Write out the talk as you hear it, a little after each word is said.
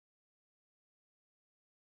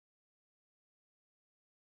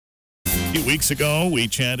A few weeks ago, we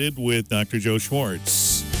chatted with Dr. Joe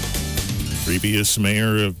Schwarz, previous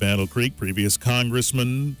mayor of Battle Creek, previous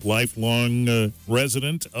congressman, lifelong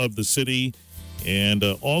resident of the city, and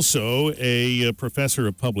also a professor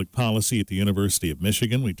of public policy at the University of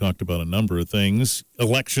Michigan. We talked about a number of things,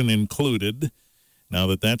 election included. Now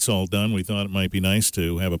that that's all done, we thought it might be nice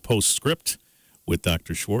to have a postscript with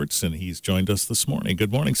Dr. Schwarz, and he's joined us this morning.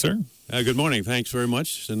 Good morning, sir. Good morning. Thanks very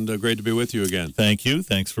much, and great to be with you again. Thank you.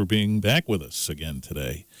 Thanks for being back with us again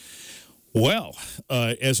today. Well,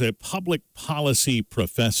 as a public policy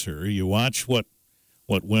professor, you watch what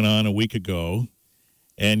went on a week ago,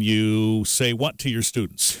 and you say what to your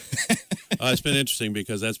students? It's been interesting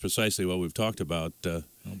because that's precisely what we've talked about in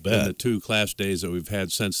the 2 class days that we've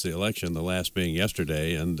had since the election, the last being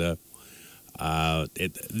yesterday, and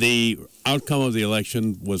the outcome of the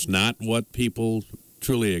election was not what people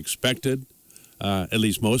truly expected, at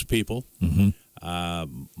least most people.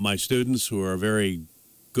 My students, who are a very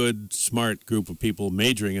good, smart group of people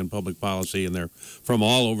majoring in public policy, and they're from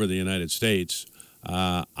all over the United States,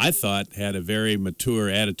 I thought had a very mature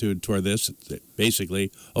attitude toward this.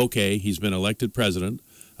 Basically, okay, he's been elected president.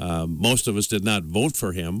 Most of us did not vote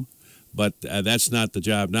for him, but that's not the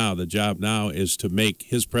job now. The job now is to make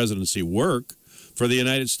his presidency work for the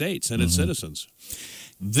United States and its citizens.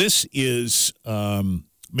 This is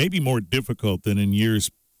maybe more difficult than in years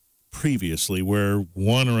previously, where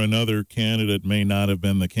one or another candidate may not have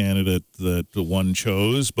been the candidate that one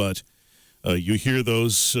chose, but you hear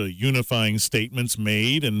those unifying statements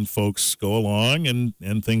made, and folks go along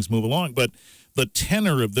and things move along. But the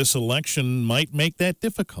tenor of this election might make that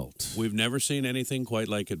difficult. We've never seen anything quite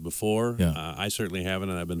like it before. Yeah. I certainly haven't,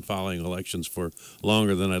 and I've been following elections for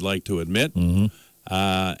longer than I'd like to admit.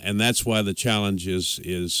 And that's why the challenge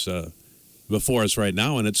is before us right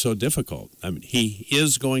now, and it's so difficult. I mean, he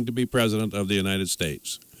is going to be president of the United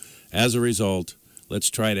States. As a result, let's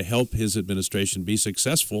try to help his administration be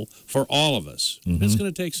successful for all of us. It's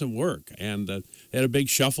going to take some work, and they had a big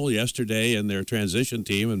shuffle yesterday in their transition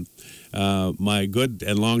team, and my good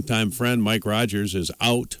and longtime friend Mike Rogers is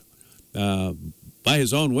out. By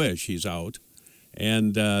his own wish, he's out,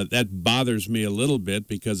 and that bothers me a little bit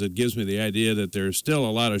because it gives me the idea that there's still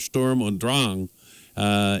a lot of Sturm und Drang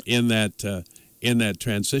in that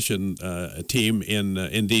transition team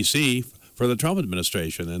in D.C. for the Trump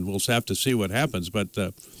administration, and we'll have to see what happens. But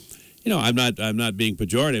I'm not being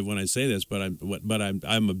pejorative when I say this, but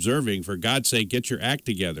I'm observing. For God's sake, get your act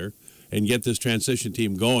together and get this transition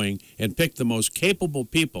team going, and pick the most capable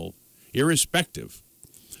people, irrespective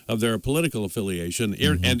of their political affiliation,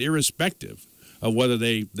 and irrespective of whether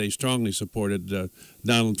they strongly supported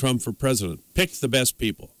Donald Trump for president. Pick the best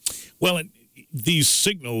people. Well, these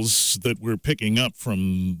signals that we're picking up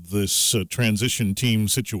from this transition team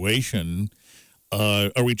situation,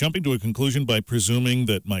 are we jumping to a conclusion by presuming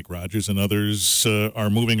that Mike Rogers and others are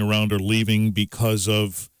moving around or leaving because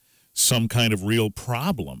of some kind of real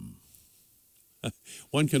problem?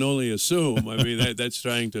 One can only assume. I mean, that's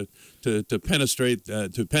trying to penetrate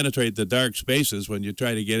the dark spaces when you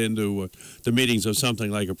try to get into the meetings of something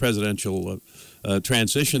like a presidential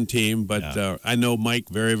transition team. But I know Mike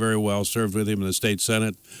very, very well. Served with him in the state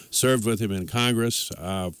Senate. Served with him in Congress.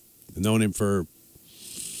 Known him for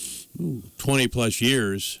 20-plus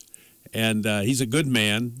years, and he's a good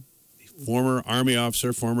man. Former Army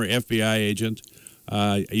officer, former FBI agent.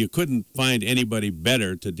 You couldn't find anybody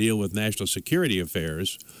better to deal with national security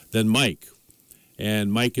affairs than Mike.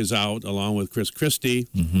 And Mike is out along with Chris Christie,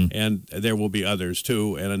 and there will be others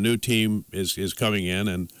too. And a new team is coming in,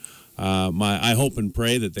 and I hope and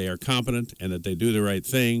pray that they are competent and that they do the right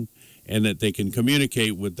thing, and that they can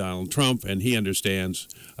communicate with Donald Trump, and he understands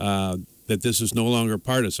that this is no longer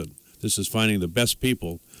partisan. This is finding the best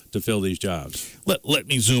people to fill these jobs. Let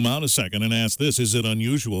me zoom out a second and ask this. Is it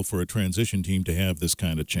unusual for a transition team to have this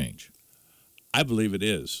kind of change? I believe it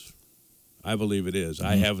is. I believe it is.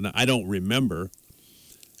 I don't remember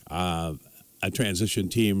a transition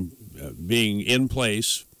team being in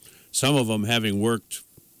place, some of them having worked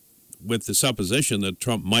with the supposition that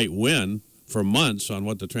Trump might win for months on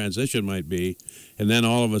what the transition might be, and then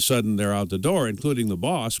all of a sudden they're out the door, including the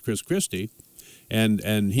boss, Chris Christie.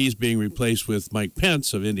 And he's being replaced with Mike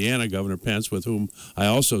Pence of Indiana, Governor Pence, with whom I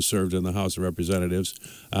also served in the House of Representatives.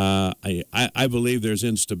 I believe there's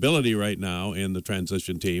instability right now in the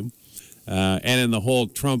transition team and in the whole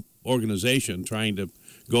Trump organization, trying to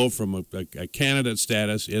go from a candidate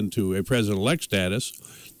status into a president-elect status.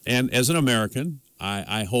 And as an American,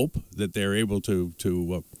 I hope that they're able to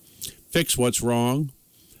fix what's wrong,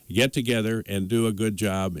 get together, and do a good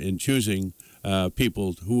job in choosing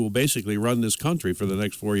people who will basically run this country for the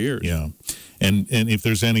next 4 years. Yeah, and if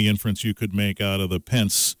there's any inference you could make out of the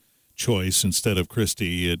Pence choice instead of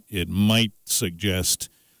Christie, it might suggest,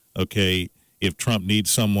 okay, if Trump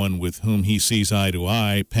needs someone with whom he sees eye to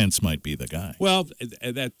eye, Pence might be the guy. Well,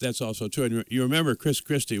 that's also true. And you remember Chris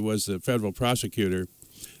Christie was the federal prosecutor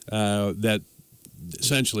that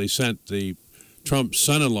essentially sent the Trump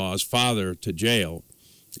son-in-law's father to jail,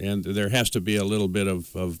 and there has to be a little bit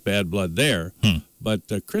of bad blood there. But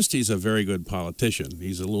Christie's a very good politician.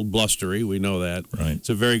 He's a little blustery, we know that. Right.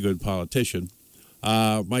 He's a very good politician.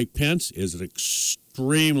 Mike Pence is an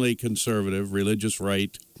extremely conservative, religious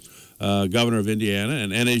right governor of Indiana,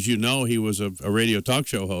 and as you know, he was a radio talk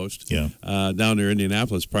show host down near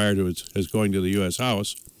Indianapolis prior to his going to the U.S.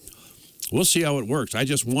 House. We'll see how it works. I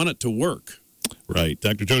just want it to work. Right.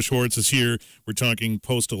 Dr. Joe Schwarz is here. We're talking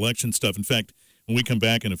post-election stuff. In fact, when we come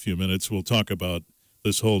back in a few minutes, we'll talk about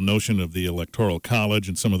this whole notion of the Electoral College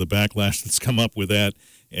and some of the backlash that's come up with that,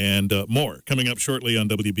 and more coming up shortly on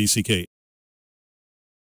WBCK.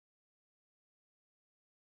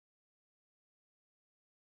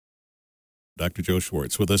 Dr. Joe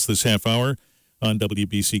Schwarz with us this half hour on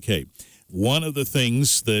WBCK. One of the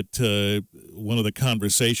things that, one of the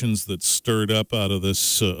conversations that stirred up out of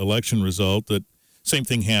this election result, that same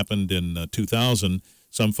thing happened in 2000.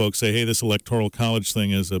 Some folks say, hey, this Electoral College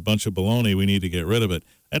thing is a bunch of baloney. We need to get rid of it.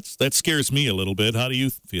 That scares me a little bit. How do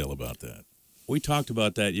you feel about that? We talked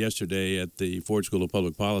about that yesterday at the Ford School of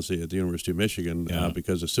Public Policy at the University of Michigan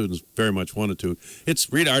because the students very much wanted to.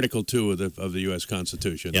 Read Article 2 of the U.S.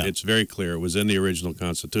 Constitution. Yeah. It's very clear. It was in the original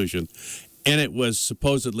Constitution. And it was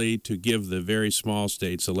supposedly to give the very small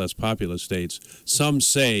states, the less populous states, some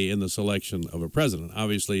say in the selection of a president.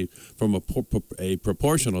 Obviously, from a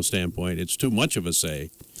proportional standpoint, it's too much of a say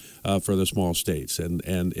for the small states. And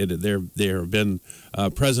there have been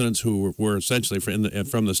presidents who were essentially,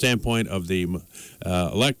 from the standpoint of the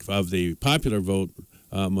popular vote,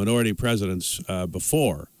 minority presidents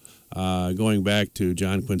before, going back to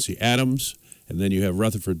John Quincy Adams. And then you have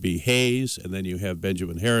Rutherford B. Hayes, and then you have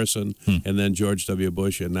Benjamin Harrison, and then George W.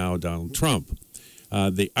 Bush, and now Donald Trump.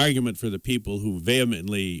 The argument for the people who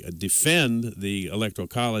vehemently defend the Electoral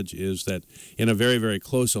College is that in a very, very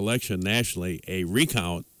close election nationally, a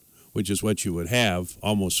recount, which is what you would have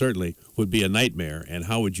almost certainly, would be a nightmare. And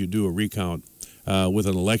how would you do a recount with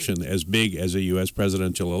an election as big as a U.S.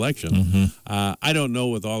 presidential election? I don't know,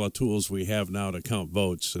 with all the tools we have now to count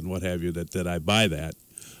votes and what have you, that I buy that.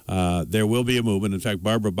 There will be a movement. In fact,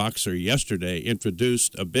 Barbara Boxer yesterday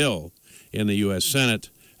introduced a bill in the U.S. Senate.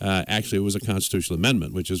 Actually, it was a constitutional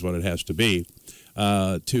amendment, which is what it has to be,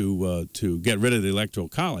 to get rid of the Electoral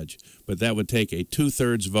College. But that would take a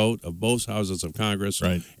 2/3 vote of both houses of Congress,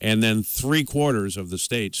 right, and then 3/4 of the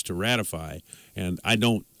states to ratify. And I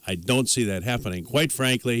don't see that happening. Quite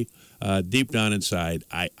frankly, deep down inside,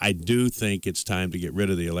 I do think it's time to get rid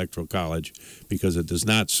of the Electoral College because it does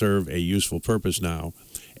not serve a useful purpose now.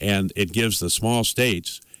 And it gives the small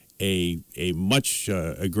states a much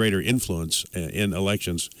greater influence in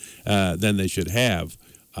elections than they should have.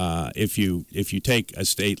 If you take a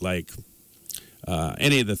state like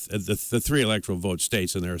any of the 3 electoral vote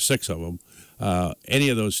states, and there are 6 of them, any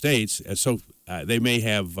of those states, they may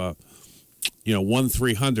have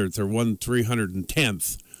 1/300th or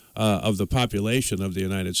 1/310th of the population of the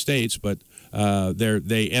United States, but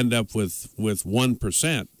they end up with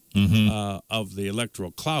 1%. Of the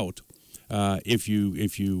electoral clout, if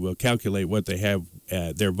you calculate what they have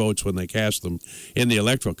their votes when they cast them in the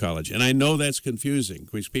Electoral College. And I know that's confusing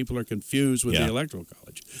because people are confused with the Electoral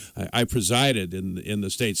College. I presided in the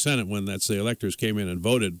state Senate when the electors came in and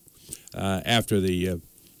voted after the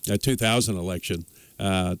 2000 election.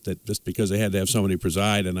 That just because they had to have somebody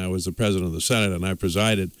preside, and I was the president of the Senate, and I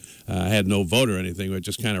presided, I had no vote or anything, but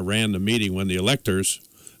just kind of ran the meeting when the electors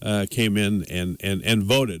came in and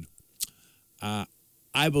voted.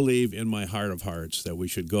 I believe in my heart of hearts that we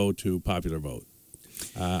should go to popular vote.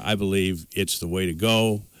 I believe it's the way to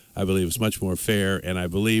go. I believe it's much more fair, and I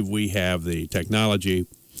believe we have the technology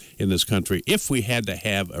in this country, if we had to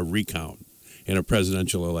have a recount in a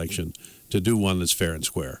presidential election, to do one that's fair and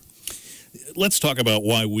square. Let's talk about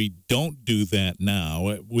why we don't do that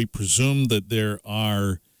now. We presume that there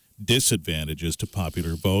are disadvantages to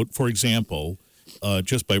popular vote. For example,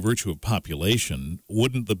 just by virtue of population,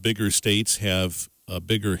 wouldn't the bigger states have a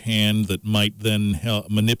bigger hand that might then help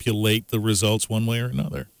manipulate the results one way or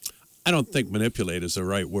another? I don't think manipulate is the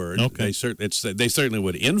right word. Okay. They certainly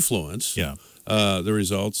would influence the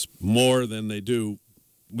results more than they do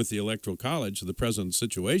with the Electoral College, the present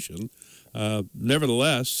situation.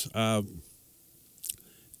 Nevertheless,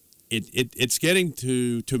 it's getting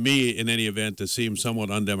to me, in any event, to seem somewhat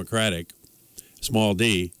undemocratic, small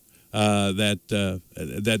d,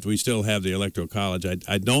 that we still have the Electoral College.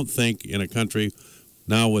 I don't think in a country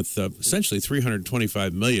now with essentially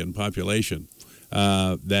 325 million population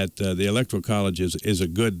that the Electoral College is a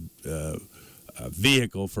good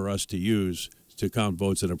vehicle for us to use to count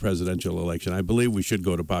votes in a presidential election. I believe we should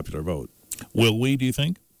go to popular vote. Will we, do you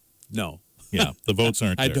think? No. Yeah, the votes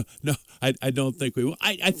aren't there. I don't think we will.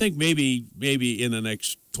 I think maybe in the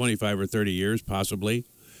next 25 or 30 years, possibly,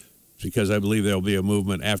 because I believe there will be a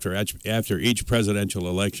movement after each presidential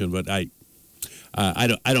election. But I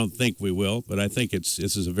don't think we will. But I think this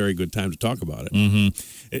is a very good time to talk about it.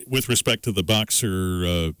 Mm-hmm. With respect to the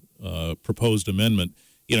Boxer proposed amendment,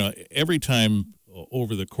 every time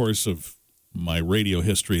over the course of my radio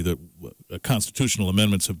history that constitutional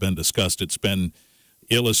amendments have been discussed, it's been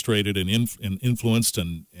illustrated and influenced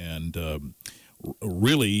and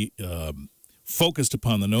really focused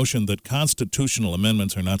upon the notion that constitutional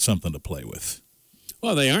amendments are not something to play with.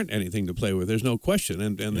 Well, they aren't anything to play with. There's no question.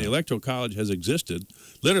 And the Electoral College has existed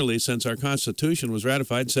literally since our Constitution was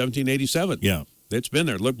ratified in 1787. Yeah. It's been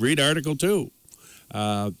there. Look, read Article 2.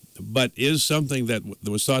 But is something that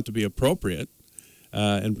was thought to be appropriate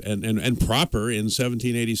and proper in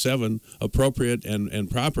 1787, appropriate and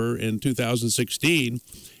proper in 2016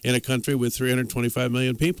 in a country with 325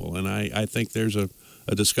 million people. And I think there's a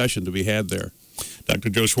discussion to be had there. Dr.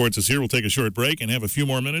 Joe Schwarz is here. We'll take a short break and have a few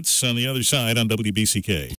more minutes on the other side on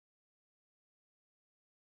WBCK.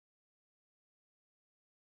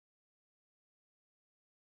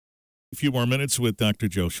 A few more minutes with Dr.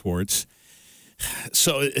 Joe Schwarz.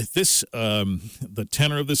 So the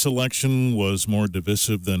tenor of this election was more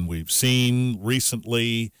divisive than we've seen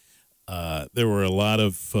recently. There were a lot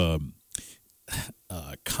of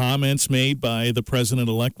comments made by the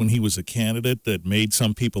president-elect when he was a candidate that made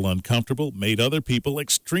some people uncomfortable, made other people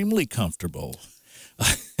extremely comfortable.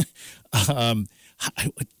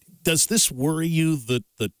 Does this worry you, that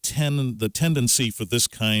the tendency for this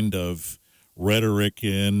kind of rhetoric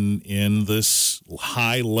in this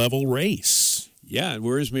high-level race? Yeah, it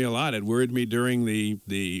worries me a lot. It worried me during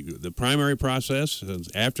the primary process,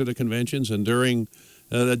 after the conventions, and during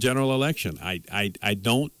the general election. I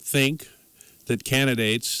don't think that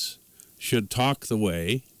candidates should talk the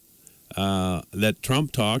way that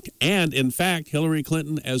Trump talked, and, in fact, Hillary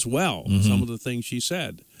Clinton as well, some of the things she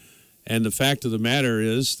said. And the fact of the matter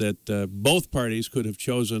is that both parties could have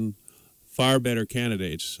chosen far better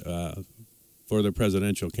candidates for the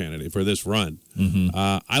presidential candidate for this run.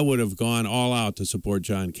 I would have gone all out to support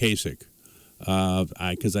John Kasich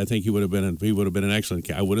because I think he would have been an excellent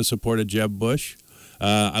candidate. I would have supported Jeb Bush.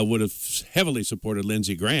 I would have heavily supported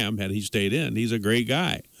Lindsey Graham had he stayed in. He's a great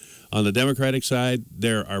guy. On the Democratic side,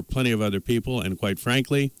 there are plenty of other people, and quite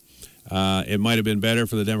frankly, it might have been better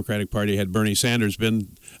for the Democratic Party had Bernie Sanders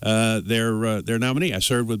been their nominee. I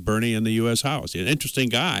served with Bernie in the U.S. House. An interesting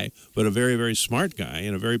guy, but a very, very smart guy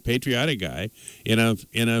and a very patriotic guy in a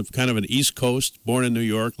kind of an East Coast, born in New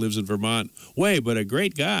York, lives in Vermont way, but a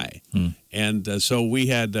great guy. And so we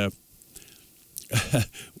had a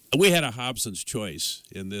Hobson's choice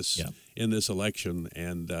in this election,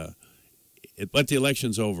 and but the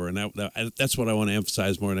election's over, and that's what I want to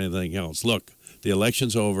emphasize more than anything else. Look, the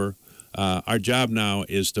election's over. Our job now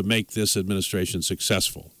is to make this administration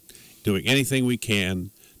successful, doing anything we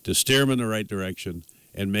can to steer them in the right direction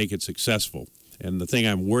and make it successful. And the thing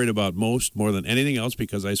I'm worried about more than anything else,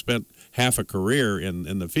 because I spent half a career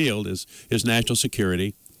in the field, is national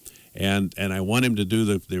security. And I want him to do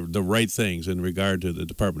the right things in regard to the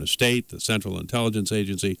Department of State, the Central Intelligence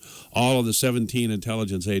Agency, all of the 17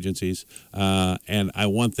 intelligence agencies, and I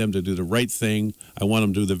want them to do the right thing. I want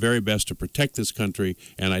them to do the very best to protect this country,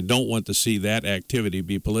 and I don't want to see that activity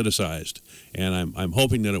be politicized. And I'm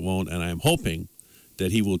hoping that it won't, and I'm hoping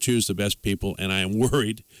that he will choose the best people, and I am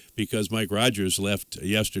worried because Mike Rogers left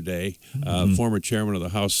yesterday, former chairman of the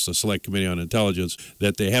House Select Committee on Intelligence,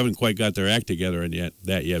 that they haven't quite got their act together yet,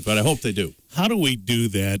 but I hope they do. How do we do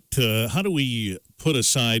that? How do we put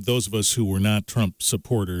aside those of us who were not Trump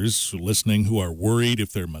supporters listening, who are worried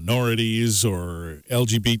if they're minorities or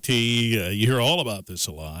LGBT? You hear all about this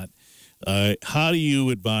a lot. How do you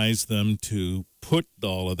advise them to put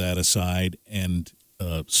all of that aside and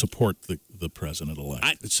support the president-elect?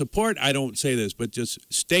 I don't say this, but just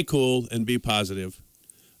stay cool and be positive.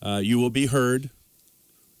 You will be heard.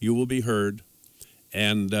 You will be heard.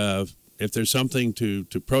 And if there's something to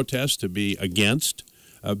protest, to be against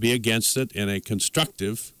it in a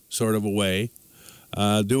constructive sort of a way.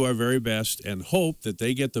 Do our very best and hope that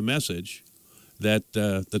they get the message, that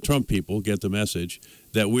the Trump people get the message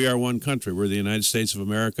that we are one country. We're the United States of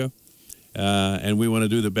America. and we want to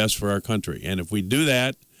do the best for our country. And if we do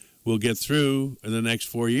that, we'll get through in the next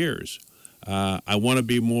 4 years. I want to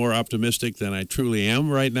be more optimistic than I truly am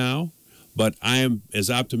right now, but I am as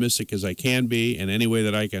optimistic as I can be, and any way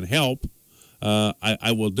that I can help,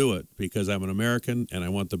 I will do it, because I'm an American and I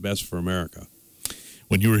want the best for America.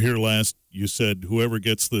 When you were here last, you said whoever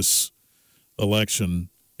gets this election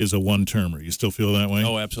is a one-termer. You still feel that way?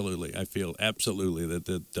 Oh, absolutely. I feel absolutely that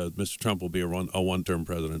Mr. Trump will be a one-term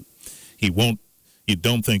president. He won't. You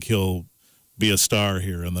don't think he'll be a star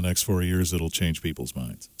here in the next 4 years that'll change people's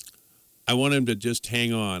minds? I want him to just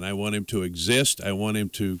hang on. I want him to exist. I want him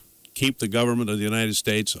to keep the government of the United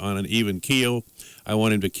States on an even keel. I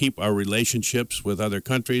want him to keep our relationships with other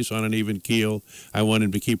countries on an even keel. I want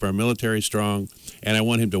him to keep our military strong. And I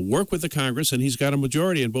want him to work with the Congress, and he's got a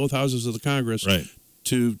majority in both houses of the Congress, right,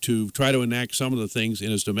 to try to enact some of the things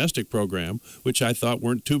in his domestic program, which I thought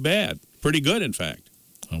weren't too bad. Pretty good, in fact.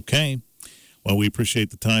 Okay. Well, we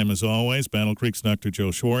appreciate the time as always. Battle Creek's Dr.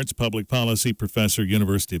 Joe Schwarz, public policy professor,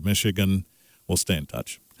 University of Michigan. We'll stay in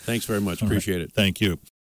touch. Thanks very much. Appreciate it. Thank you.